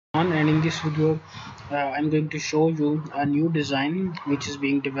everyone, and in this video I'm going to show you a new design which has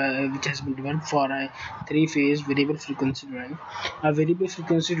been developed for a three-phase variable frequency drive. A variable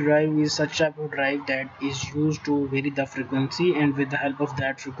frequency drive is such type of drive that is used to vary the frequency, and with the help of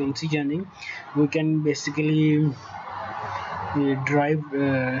that frequency changing we can basically drive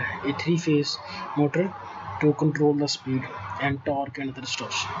a three-phase motor to control the speed and torque and other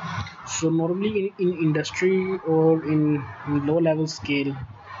stuff. So normally in industry or in low level scale,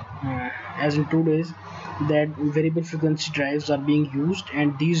 as in today's, that variable frequency drives are being used,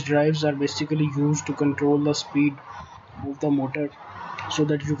 and these drives are basically used to control the speed of the motor, so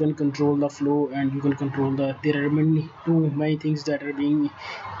that you can control the flow and you can control there are many things that are being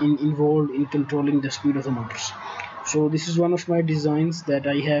involved in controlling the speed of the motors. So this is one of my designs that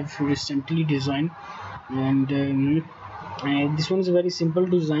I have recently designed, and this one is a very simple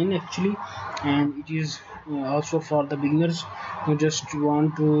design actually, and it is also for the beginners who just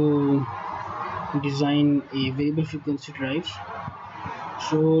want to design a variable frequency drive.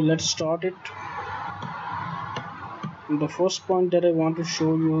 So let's start it. The first point that I want to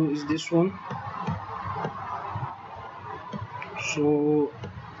show you is this one. So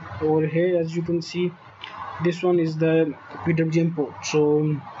over here, as you can see, this one is the PWM port.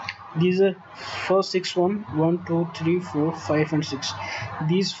 So these are first six 1 2 3 4 5 and 6.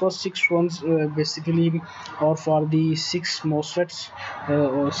 These first six ones basically are for the 6 MOSFETs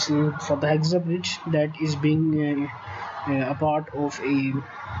or for the hexa bridge that is being a part of a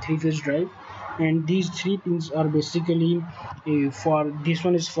three-phase drive, and these 3 pins are basically for this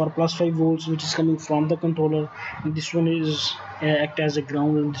one is for plus 5 volts, which is coming from the controller, and this one is act as a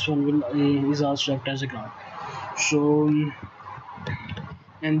ground, and this one will is also act as a ground. So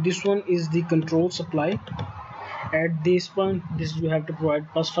and this one is the control supply. At this point, this you have to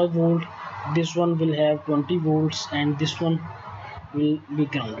provide plus 5 volt, this one will have 20 volts, and this one will be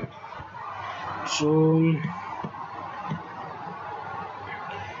grounded. So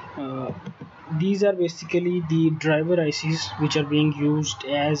these are basically the driver ICs which are being used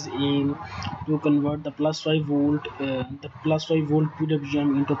as to convert the plus 5 volt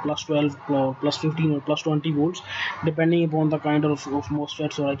PWM into plus 12 or plus 15 or plus 20 volts, depending upon the kind of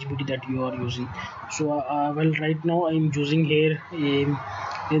MOSFETs or IGBT that you are using. So well, right now I am using here in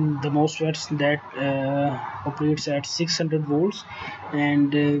the MOSFETs that operates at 600 volts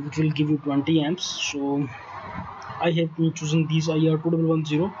and which will give you 20 amps. So I have been choosing these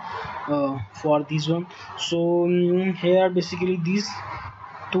IR2110 for this one. So here are basically these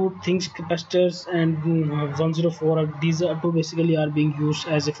two things, capacitors and 104. These are two basically are being used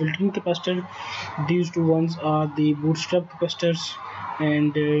as a filtering capacitor. These two ones are the bootstrap capacitors,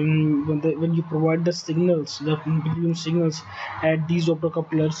 and when you provide the signals, the PWM signals at these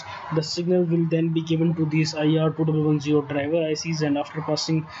optocouplers, the signal will then be given to these IR2110 driver ICs, and after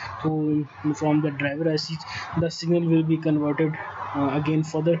passing from the driver ICs, the signal will be converted again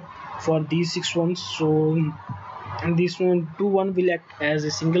further for these 6 ones. So and this one 1 will act as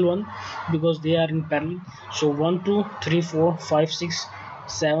a single one because they are in parallel. So 1 2 3 4 5 6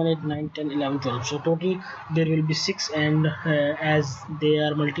 7 8 9 10 11 12. So total there will be 6, and as they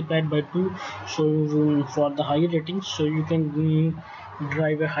are multiplied by 2, so for the higher rating, so you can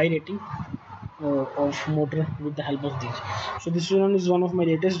drive a high rating of motor with the help of these. So this one is one of my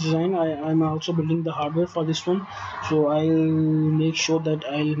latest design. I'm also building the hardware for this one, so I'll make sure that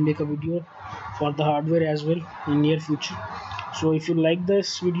I'll make a video for the hardware as well in near future. So if you like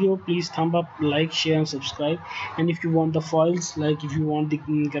this video, please thumb up, like, share and subscribe. And if you want the files, like if you want the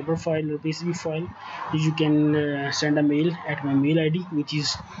Gerber file or PCB file, you can send a mail at my mail ID, which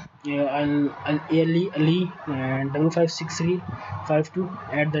is Ali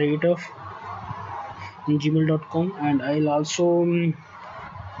 556352 @gmail.com, and I'll also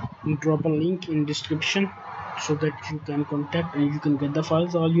drop a link in description so that you can contact and you can get the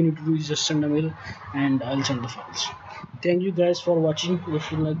files. All you need to do is just send a mail and I'll send the files. Thank you guys for watching.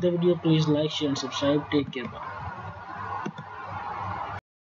 If you like the video, please like, share and subscribe. Take care. Bye.